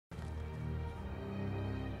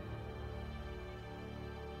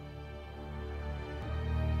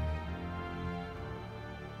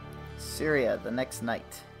Syria, the next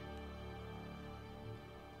night.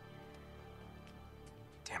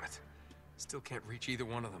 Damn it. Still can't reach either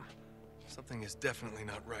one of them. Something is definitely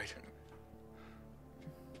not right.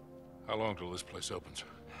 How long till this place opens?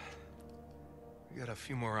 We got a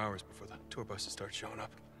few more hours before the tour buses start showing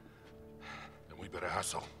up. Then we better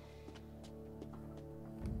hustle.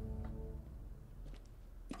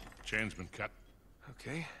 Chain's been cut.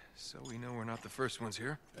 Okay, so we know we're not the first ones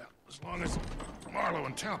here. Yeah, as long as Marlowe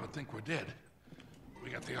and Talbot think we're dead, we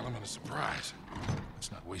got the element of surprise.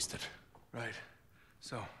 Let's not waste it. Right.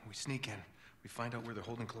 So, we sneak in. We find out where they're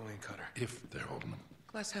holding Chloe and Cutter. If they're holding them.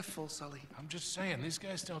 Glass half full, Sully. I'm just saying, these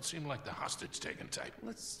guys don't seem like the hostage-taking type.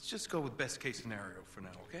 Let's just go with best case scenario for now,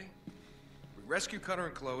 okay? We rescue Cutter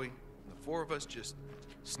and Chloe, and the four of us just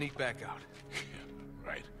sneak back out. Yeah,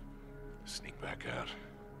 right. Sneak back out.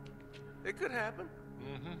 It could happen.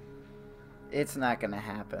 Mm-hmm. It's not gonna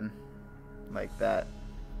happen like that.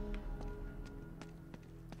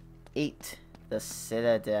 8. The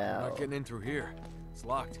Citadel. Not getting in through here. It's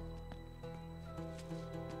locked.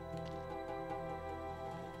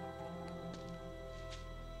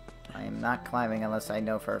 I am not climbing unless I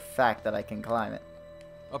know for a fact that I can climb it.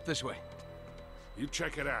 Up this way. You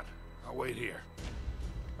check it out. I'll wait here.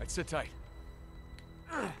 Right, sit tight.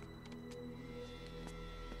 Come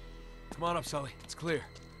on up, Sully. It's clear.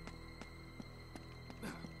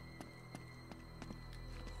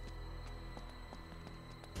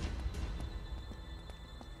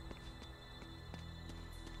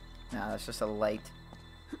 Nah, that's just a light.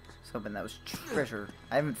 I was hoping that was treasure.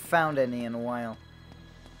 I haven't found any in a while.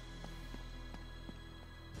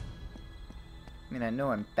 I mean, I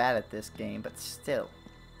know I'm bad at this game, but still.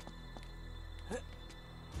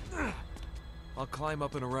 I'll climb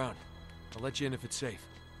up and around. I'll let you in if it's safe.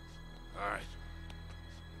 All right.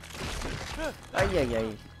 Ay, ay,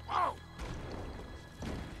 ay. Whoa!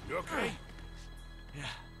 You okay? Yeah.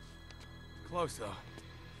 Close, though.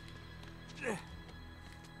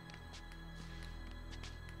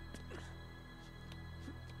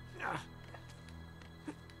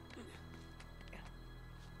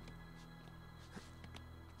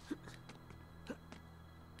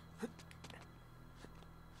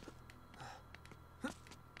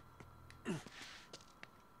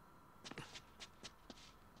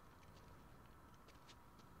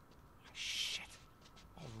 Shit.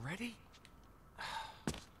 Already?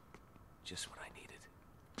 Just what I needed.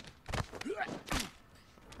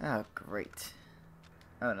 Oh, great.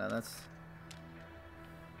 Oh, no, that's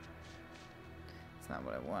not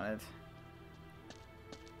what I wanted.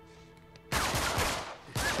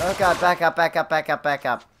 Oh, God, back up, back up, back up, back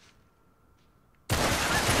up.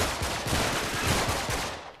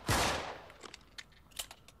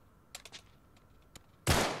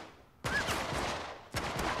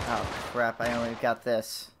 Oh, crap, I only got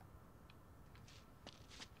this.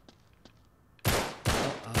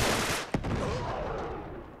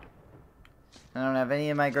 I don't have any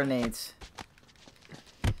of my grenades.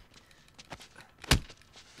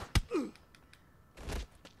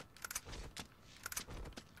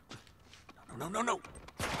 No.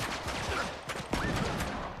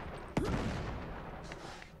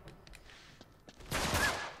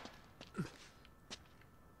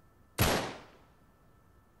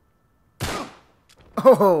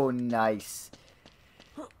 Oh, nice.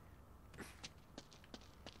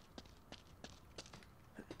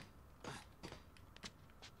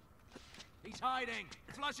 He's hiding.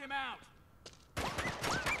 Flush him out.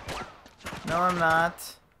 No, I'm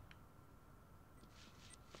not.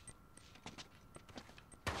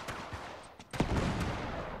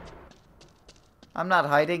 I'm not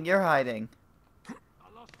hiding, you're hiding. I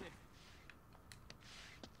lost him.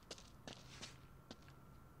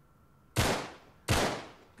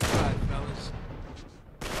 Goodbye, fellas.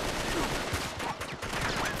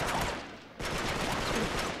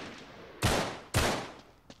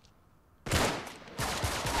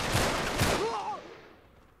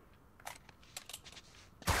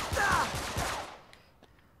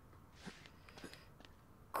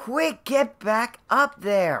 Quick, get back up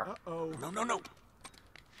there! Uh-oh. No.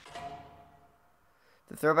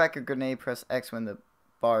 To throw back a grenade, press X when the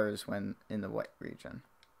bars when in the white region.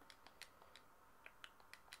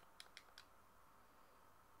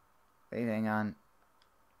 Wait, hang on.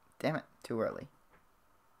 Damn it, too early.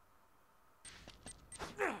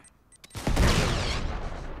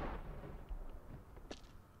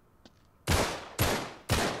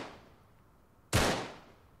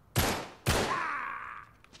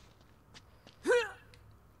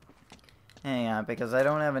 Hang on, because I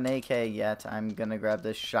don't have an AK yet, I'm gonna grab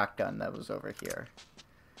this shotgun that was over here.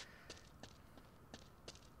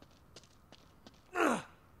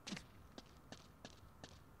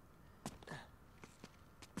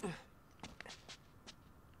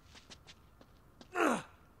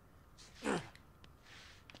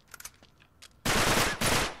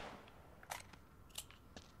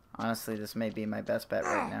 Honestly, this may be my best bet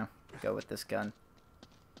right now. Go with this gun.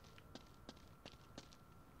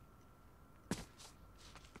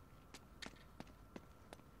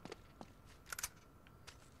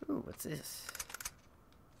 Ooh, what's this?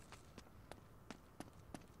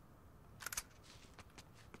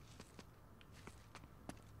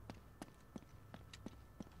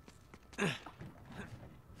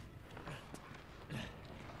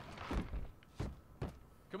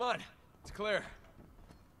 Come on, it's clear.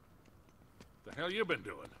 The hell you been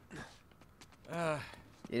doing?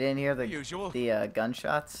 You didn't hear the Usual.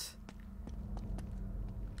 Gunshots?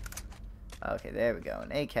 Okay, there we go.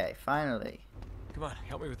 An AK, finally. Come on,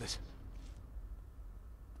 help me with this.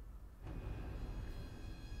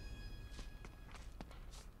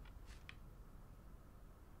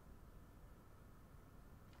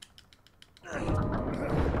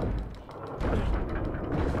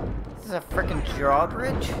 This is a freaking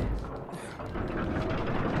drawbridge?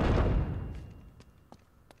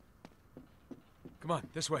 Come on,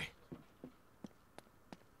 this way.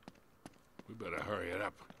 We better hurry it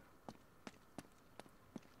up.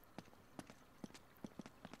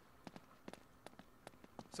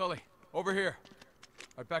 Sully, over here.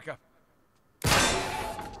 All right, back up.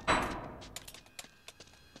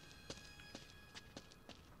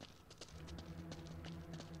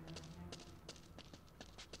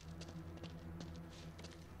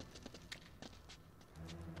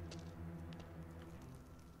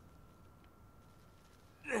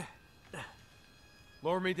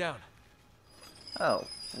 Lower me down. Oh,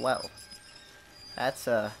 well. That's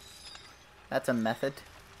a method.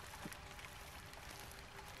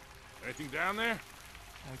 Anything down there?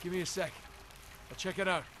 Give me a sec. I'll check it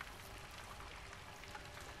out.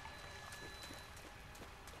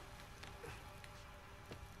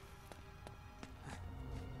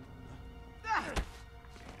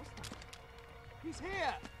 He's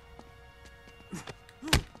here!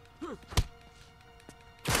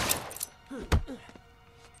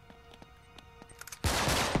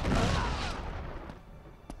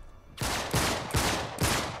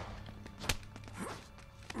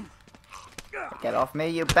 Get off me,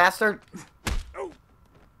 you bastard!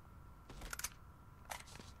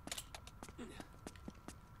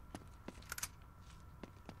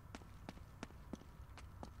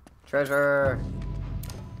 Treasure!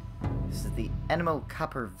 This is the Enemo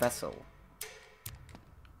Copper Vessel.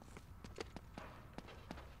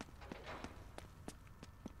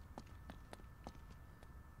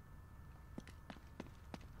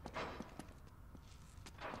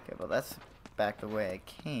 Okay, well that's back the way I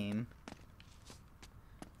came.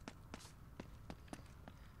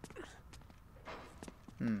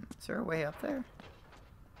 Is there a way up there?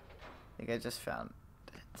 I think I just found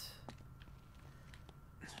it.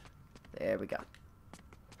 There we go.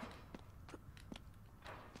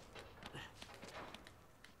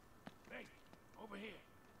 Hey, over here.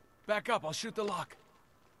 Back up, I'll shoot the lock.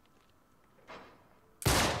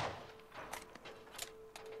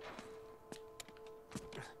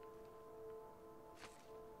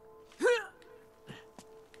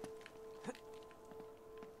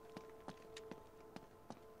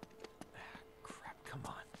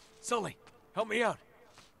 Sully, help me out.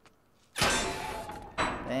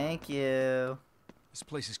 Thank you. This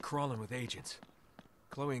place is crawling with agents.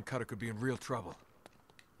 Chloe and Cutter could be in real trouble.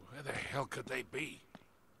 Where the hell could they be?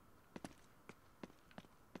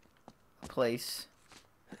 Place.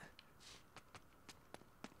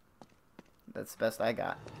 That's the best I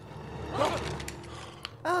got.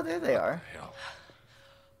 Oh, there they are. Hell.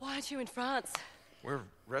 Why aren't you in France? We're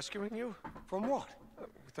rescuing you? From what?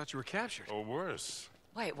 We thought you were captured. Or worse.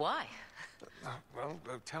 Wait, why? Well,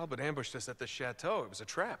 Talbot ambushed us at the chateau. It was a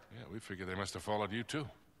trap. Yeah, we figured they must have followed you too.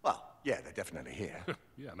 Well, yeah, they're definitely here.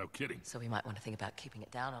 Yeah, no kidding. So we might want to think about keeping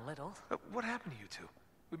it down a little. What happened to you two?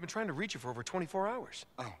 We've been trying to reach you for over 24 hours.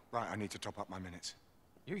 Oh, right, I need to top up my minutes.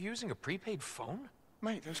 You're using a prepaid phone?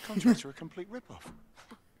 Mate, those contracts are a complete rip-off.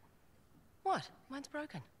 What? Mine's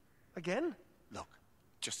broken. Again? Look,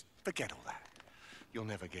 just forget all that. You'll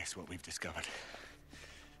never guess what we've discovered.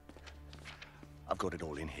 I've got it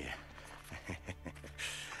all in here.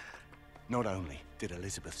 Not only did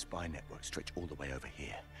Elizabeth's spy network stretch all the way over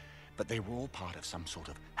here, but they were all part of some sort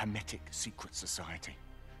of hermetic secret society.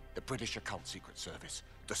 The British Occult Secret Service,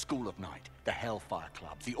 the School of Night, the Hellfire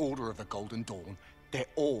Club, the Order of the Golden Dawn, they're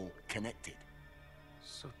all connected.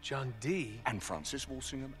 So John Dee... And Francis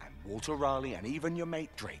Walsingham and Walter Raleigh and even your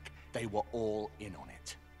mate Drake, they were all in on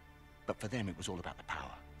it. But for them, it was all about the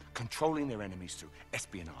power. Controlling their enemies through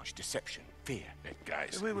espionage, deception, fear. Hey,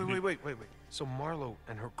 guys. Wait. So Marlowe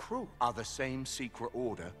and her crew... Are the same secret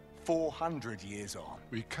order 400 years on.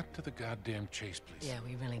 Will you cut to the goddamn chase, please? Yeah,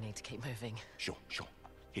 we really need to keep moving. Sure, sure.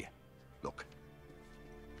 Here, look.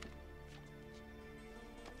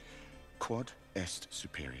 Quod est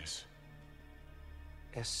superius.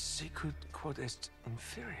 Est sicut quod est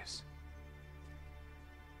inferius.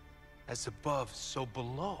 As above, so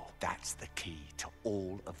below. That's the key to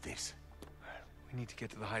all of this. We need to get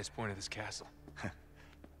to the highest point of this castle.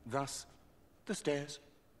 Thus, the stairs.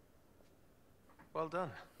 Well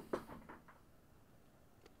done.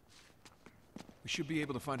 We should be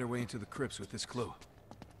able to find our way into the crypts with this clue.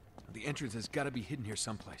 The entrance has got to be hidden here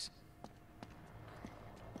someplace.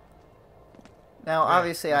 Now,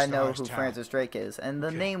 obviously, I Mr. know Harris who Tower. Francis Drake is, and the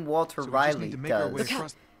Okay. name Walter So we just Riley need to make our way does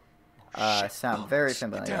across. sound very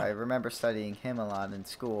familiar. I remember studying him a lot in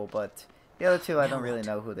school, but the other two I don't really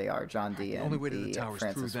know who they are. John D. and only way to the tower is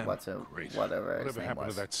through Francis them. Great. whatever his Whatever name happened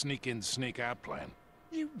was. to that sneak in, sneak out plan?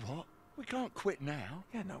 You what? We can't quit now.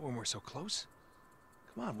 Yeah, not when we're so close.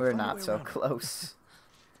 Come on, We're find a not way so around. close.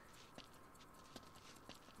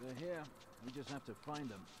 They're here. We just have to find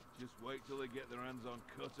them. Just wait till they get their hands on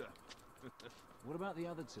Cutter. What about the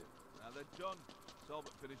other two? Now they're done.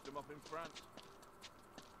 Talbot finished them off in France.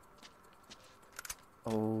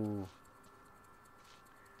 Oh.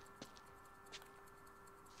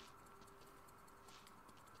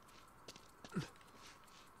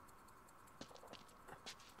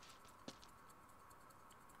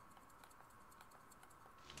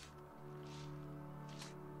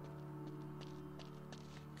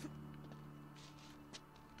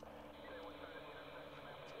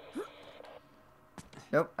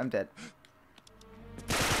 Nope, I'm dead.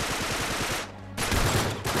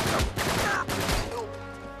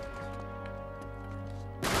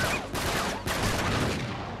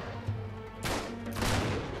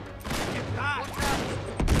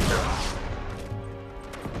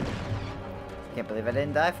 Can't believe I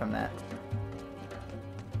didn't die from that.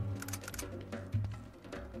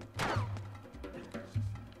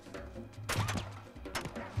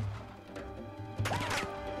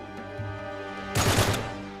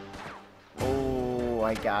 Oh,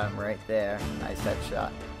 I got him right there. Nice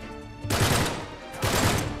headshot.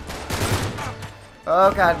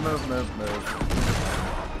 Oh god, move, move, move.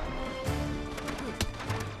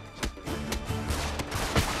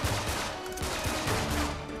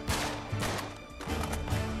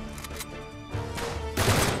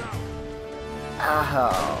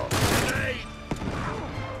 Oh.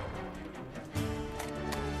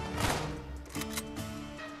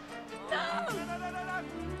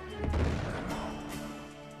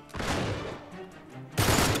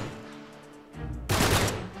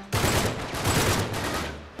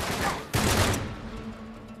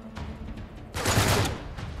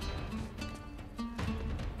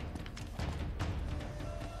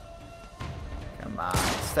 Come on,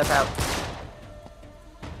 step out.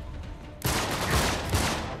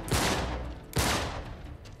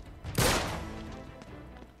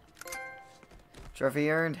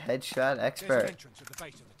 Trophy earned, headshot expert. entrance at the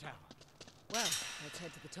base of the tower. Well, let's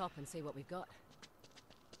head to the top and see what we've got.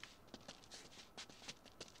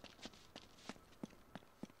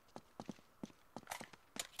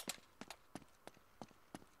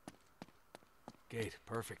 Gate,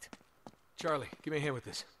 perfect. Charlie, give me a hand with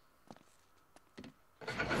this.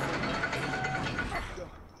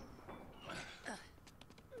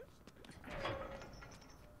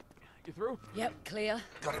 You through? Yep, clear.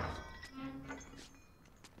 Got it.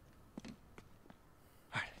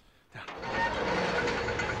 All right, down.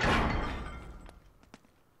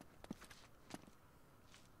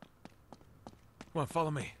 Come on,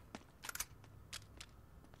 follow me.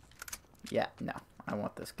 Yeah, no. I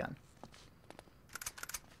want this gun.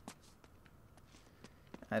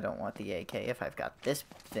 I don't want the AK if I've got this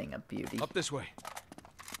thing of beauty. Up this way.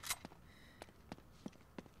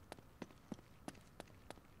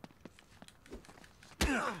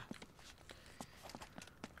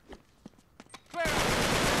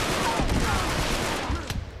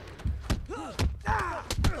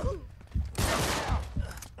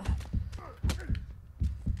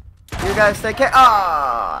 You guys take care.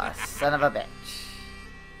 Ah, son of a bitch.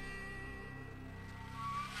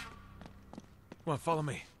 Come on, follow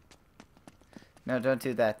me. No, don't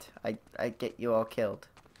do that. I get you all killed.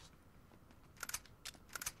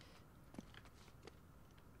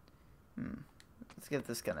 Let's give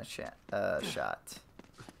this gun a shot.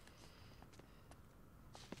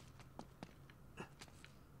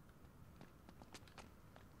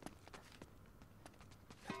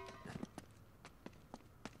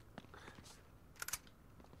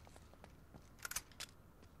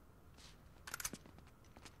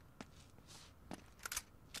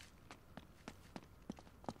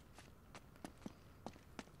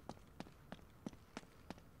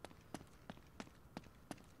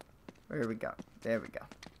 Where we go? There we go.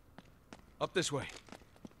 Up this way.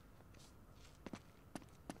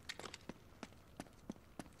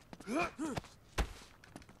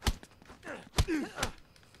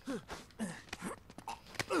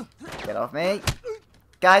 Get off me.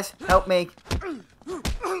 Guys, help me.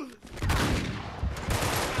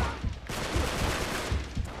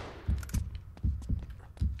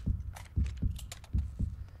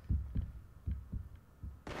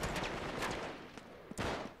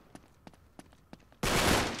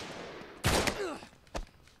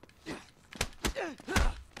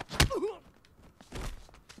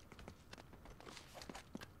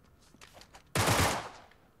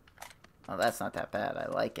 Oh, that's not that bad. I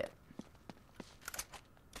like it.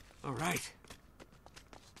 All right.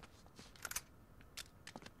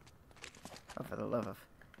 Oh, for the love of...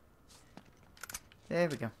 There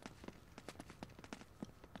we go.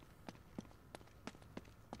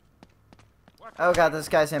 Oh god, this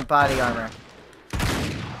guy's in body armor.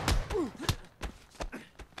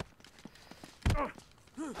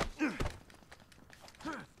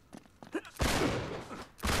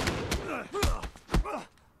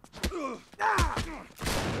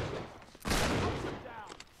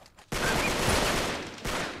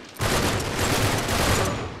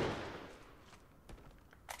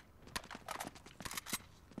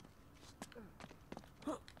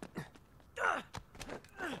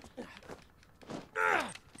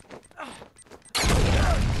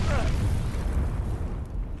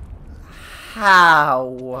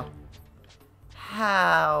 How?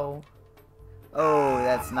 How? Oh,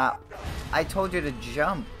 that's not... I told you to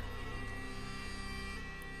jump.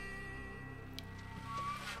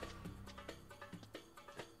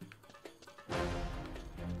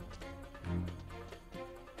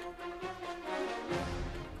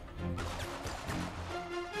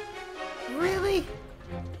 Really?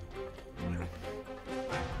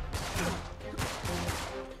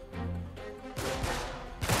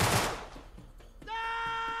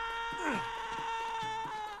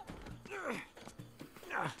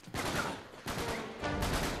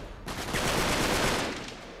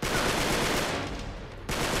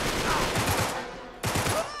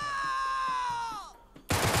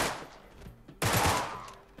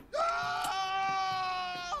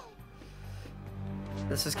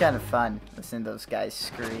 This is kind of fun, listening to those guys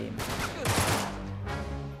scream.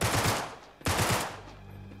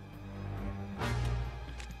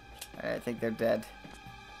 Alright, I think they're dead.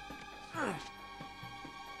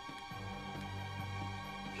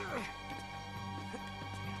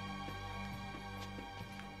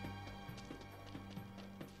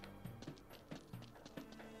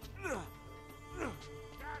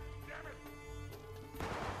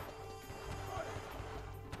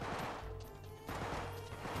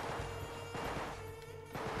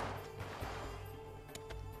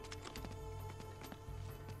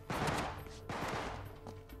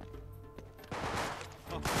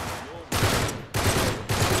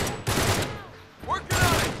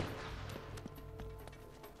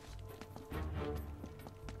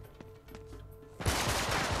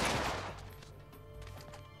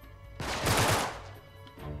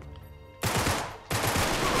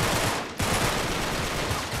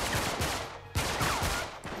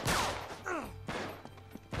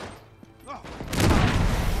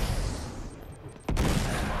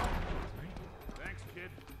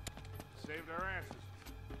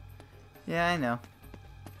 Yeah, I know.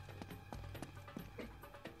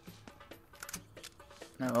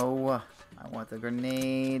 No, I want the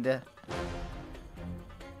grenade.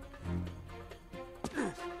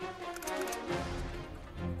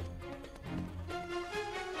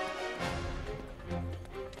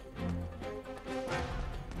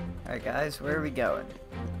 Alright guys, where are we going?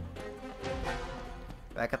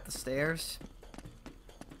 Back up the stairs?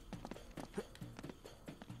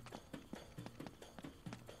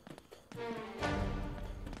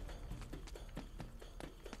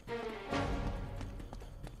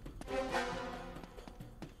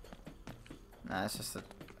 Nah, it's just a...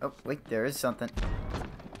 Oh, wait, there is something.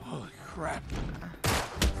 Holy crap.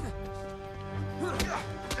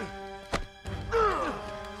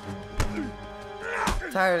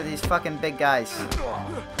 Tired of these fucking big guys.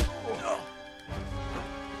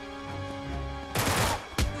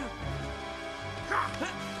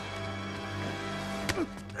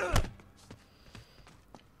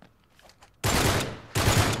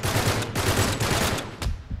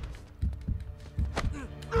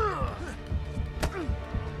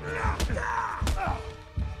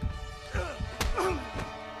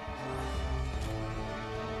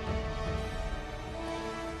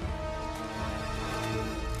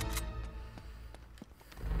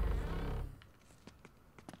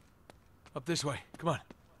 Up this way. Come on.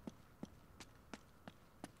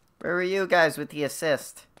 Where were you guys with the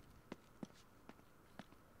assist?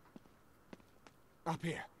 Up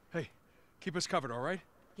here. Hey, keep us covered, all right?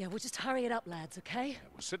 Yeah, we'll just hurry it up, lads, okay?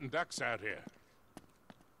 We're sitting ducks out here.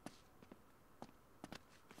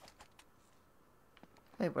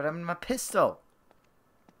 Hey, what happened to my pistol?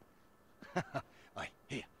 Hey,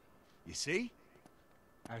 here. You see?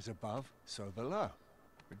 As above, so below.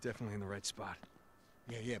 We're definitely in the right spot.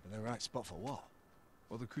 Yeah, but the right spot for what?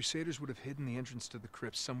 Well, the Crusaders would have hidden the entrance to the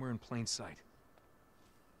crypt somewhere in plain sight.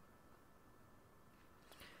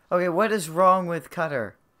 Okay, what is wrong with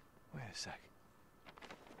Cutter? Wait a sec.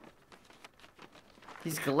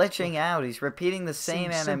 He's glitching out. He's repeating the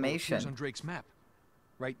same symbol animation. appears on Drake's map,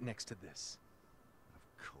 right next to this.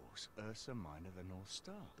 Of course, Ursa Minor, the North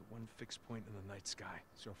Star. The one fixed point in the night sky.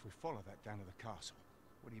 So if we follow that down to the castle.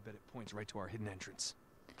 What do you bet it points right to our hidden entrance?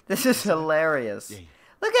 This is hilarious. Yeah.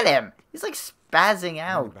 Look at him. He's like spazzing Bring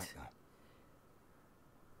out. it back,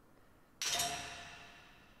 though.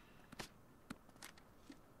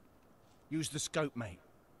 Use the scope, mate.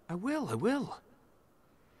 I will.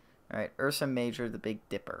 Alright, Ursa Major, the Big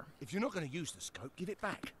Dipper. If you're not going to use the scope, give it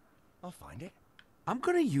back. I'll find it. I'm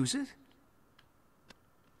gonna use it.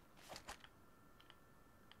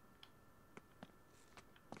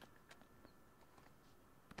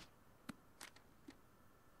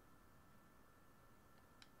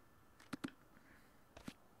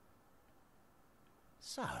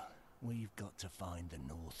 So, we've got to find the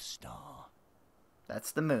North Star.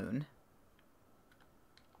 That's the moon.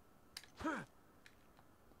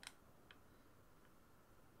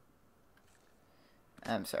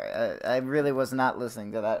 I'm sorry. I really was not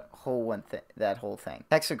listening to that whole thing.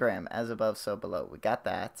 Hexagram, as above, so below. We got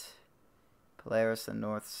that. Polaris, the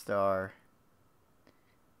North Star.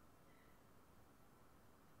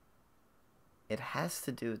 It has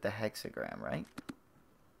to do with the hexagram, right?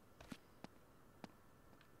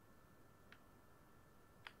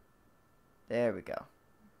 There we go.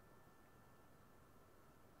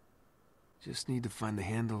 Just need to find the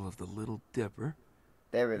handle of the Little Dipper.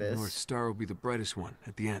 There it is. North Star will be the brightest one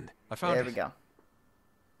at the end. I found it. There we go.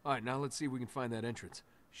 All right, now let's see if we can find that entrance.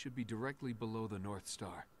 Should be directly below the North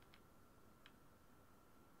Star.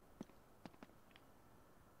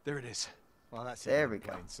 There it is. Well, that's There in we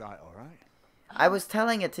go. plain sight, all right? I was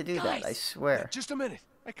telling it to do that, I Guys, swear. Just a minute.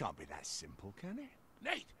 It can't be that simple, can it?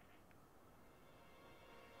 Nate!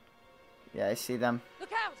 Yeah, I see them.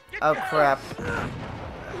 Look out! Oh, crap.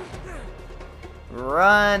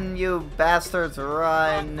 Run, you bastards,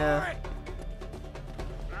 run. Come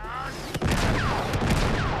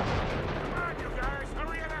on, you guys,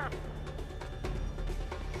 hurry it up!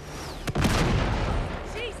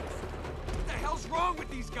 Jesus! What the hell's wrong with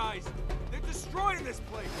these guys? They're destroying this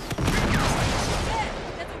place. There!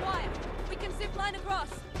 There's a wire. We can zip line across.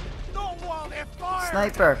 Not while they're firing!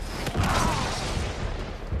 Sniper.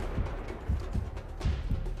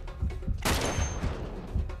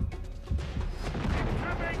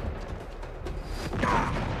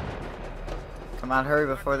 Come on, hurry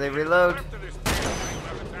before they reload. Left of this damn thing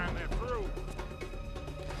by the time they're through.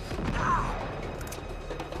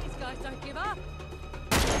 These guys don't give up.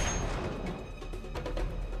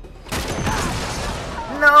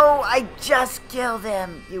 No, I just killed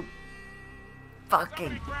him, you fucking...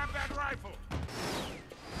 Somebody grab that rifle!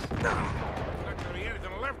 There's not gonna be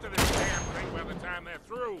anything left of this damn thing by the time they're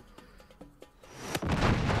through.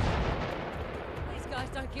 These guys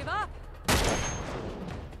don't give up.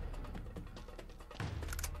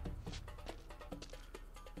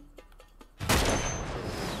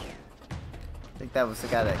 I think that was the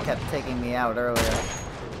guy that kept taking me out earlier.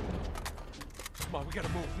 Come on, we gotta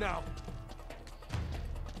move now.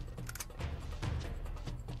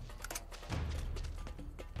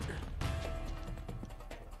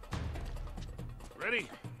 Ready?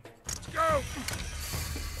 Let's go!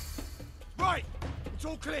 Right! It's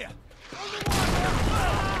all clear.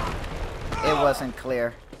 It wasn't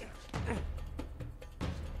clear.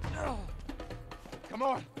 Come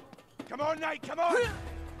on! Come on, Nate, come on!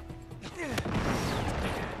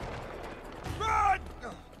 Run!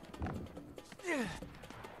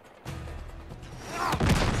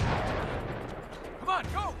 Come on,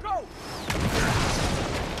 go, go!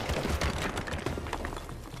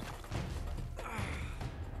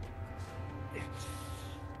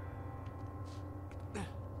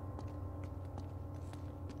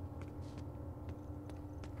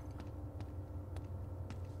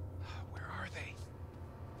 Where are they?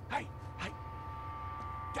 Hey! Hey!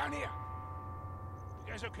 Down here!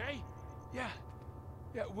 You guys okay? Yeah.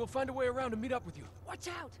 Yeah, we'll find a way around to meet up with you. Watch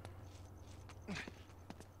out!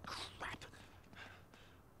 Crap!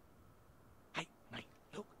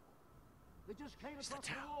 just came It's the across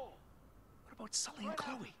the tower. wall. What about Sully and Right out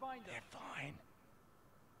Chloe? and find them. They're fine.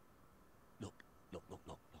 Look, look, look,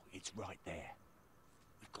 look, look. It's right there.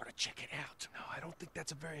 We've got to check it out. No, I don't think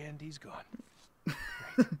that's a very end he's gone.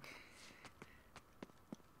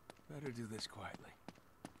 Better do this quietly.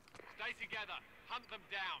 Stay together. Hunt them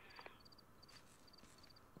down.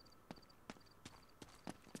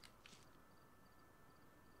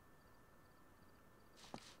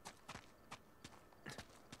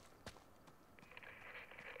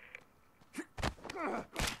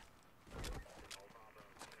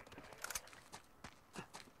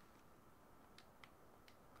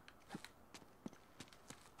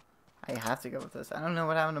 I have to go with this. I don't know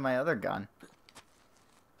what happened to my other gun.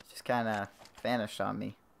 It just kind of vanished on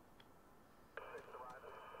me.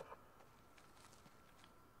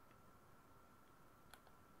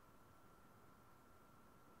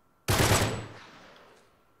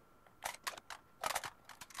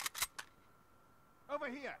 Over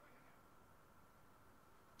here.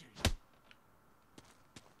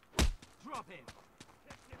 Drop in.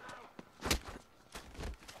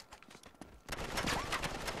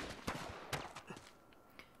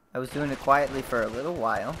 I was doing it quietly for a little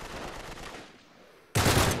while.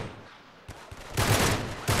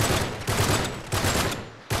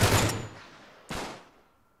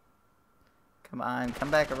 Come on, come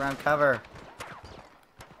back around cover.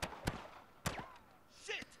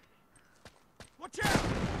 Shit! Watch out!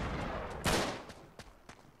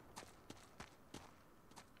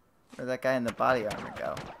 Where'd that guy in the body armor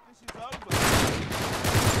go? This is over.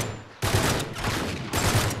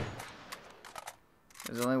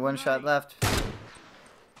 There's only one shot left.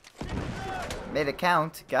 Made it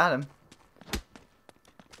count. Got him.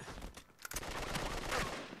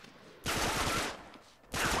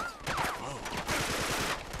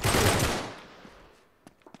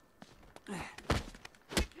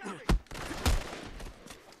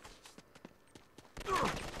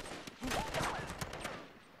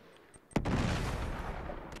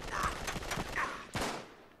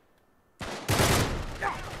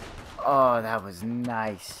 Oh, that was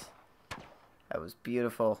nice. That was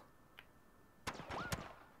beautiful.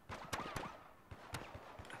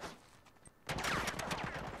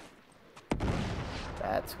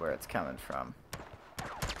 That's where it's coming from.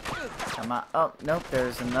 Come on. Oh, nope,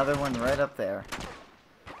 there's another one right up there.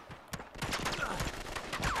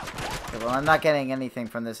 Okay, well, I'm not getting anything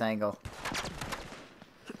from this angle.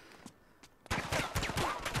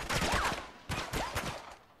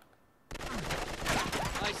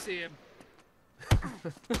 I see him.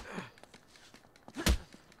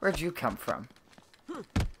 Where'd you come from?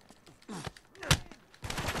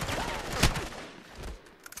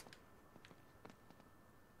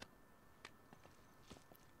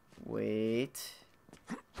 Wait.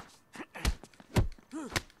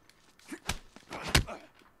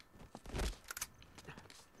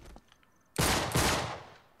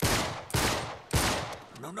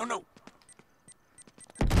 No, no, no.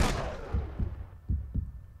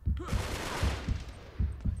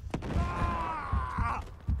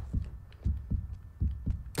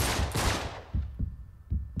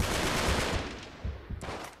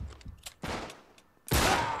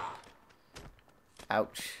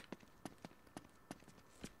 Ouch.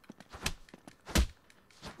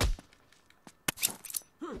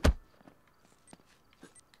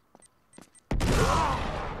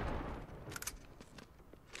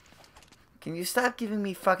 Can you stop giving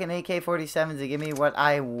me fucking AK-47s to give me what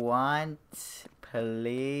I want,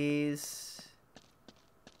 please?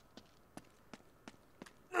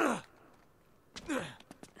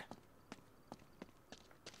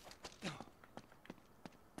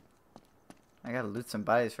 I gotta loot some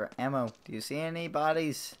bodies for ammo. Do you see any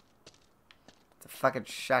bodies? It's a fucking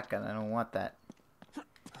shotgun. I don't want that.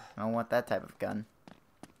 I don't want that type of gun.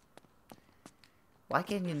 Why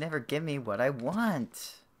can you never give me what I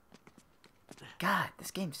want? God,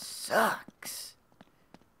 this game sucks.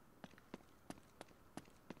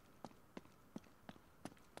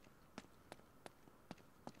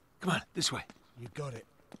 Come on, this way. You got it.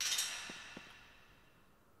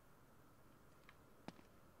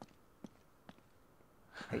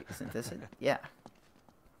 Wait, isn't this it? Yeah.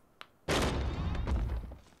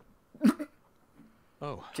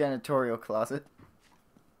 Oh, Janitorial closet.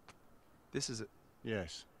 this is it.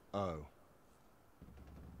 Yes. Oh.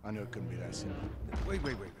 I knew it couldn't be that simple. Wait.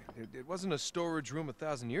 It wasn't a storage room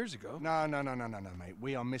 1,000 years ago. No, mate.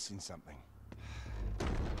 We are missing something.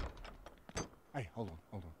 Hey, hold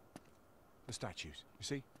on. The statues, you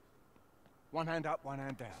see? One hand up, one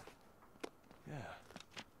hand down. Yeah.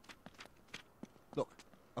 Look,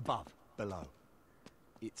 above, below.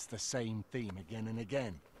 It's the same theme again and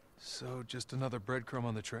again. So, just another breadcrumb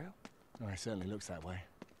on the trail? Oh, it certainly looks that way.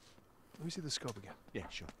 Let me see the scope again. Yeah,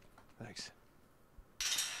 sure. Thanks.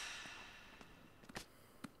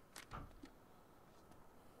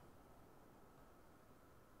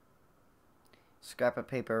 Scrap of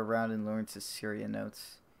paper around in Lawrence's Syria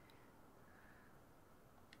notes.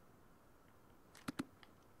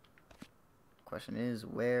 Question is,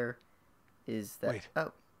 where is that? Wait.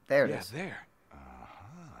 Oh, there it Yeah, is. there.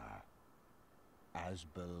 As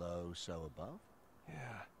below, so above? Yeah.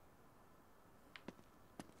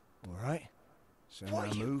 All right. So What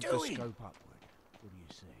now are you move the doing? scope upward. What do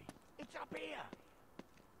you see? It's up here.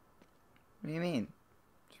 What do you mean?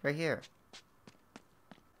 It's right here.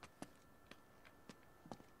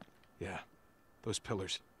 Yeah. Those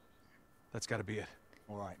pillars. That's gotta be it.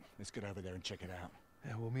 All right, let's get over there and check it out.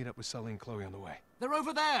 Yeah, we'll meet up with Sully and Chloe on the way. They're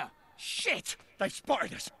over there! Shit! They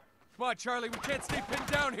spotted us. Come on, Charlie, we can't stay pinned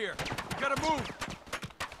down here. We gotta move.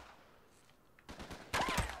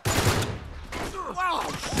 Oh,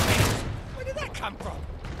 shit! Where did that come from?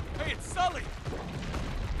 Hey, it's Sully!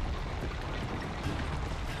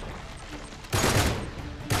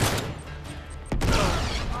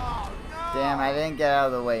 Damn, I didn't get out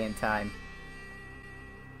of the way in time.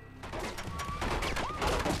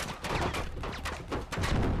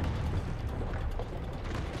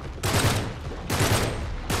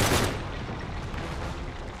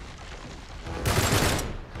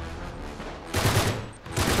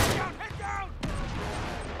 Down, head down!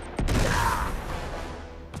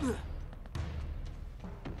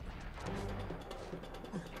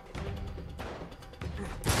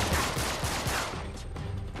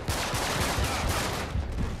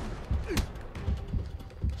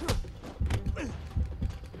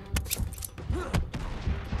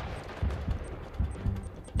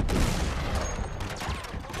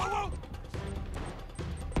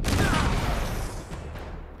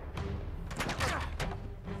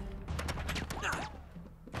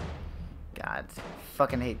 God,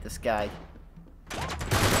 fucking hate this guy.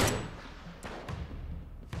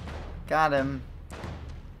 Got him.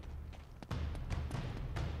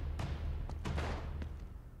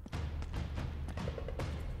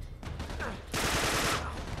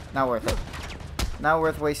 Not worth it. Not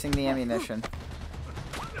worth wasting the ammunition.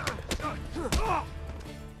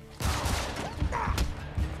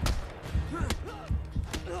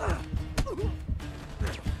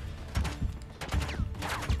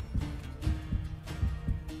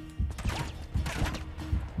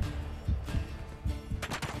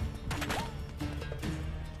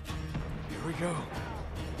 Here we go.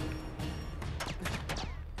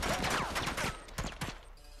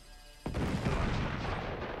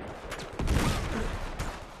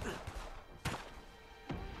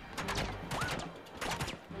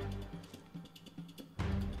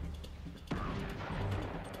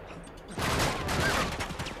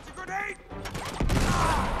 It's a grenade!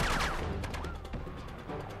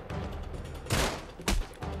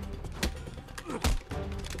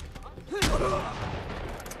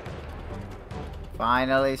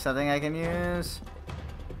 Finally, something I can use.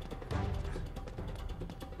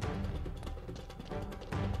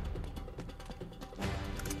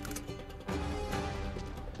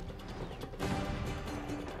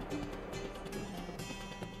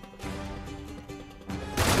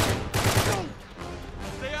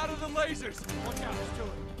 Stay out of the lasers! Watch out, there's two of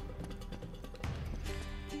them.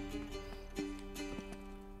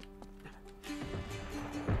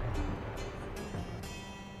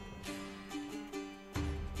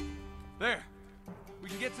 There! We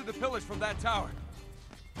can get to the pillars from that tower.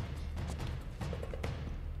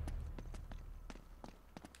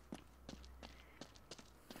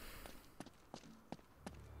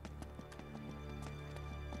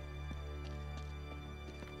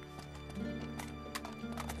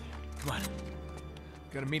 Come on.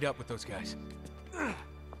 Gotta meet up with those guys.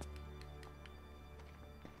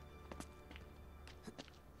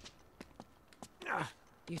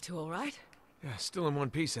 You two all right? Yeah, still in one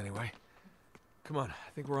piece anyway. Come on, I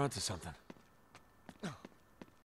think we're onto something.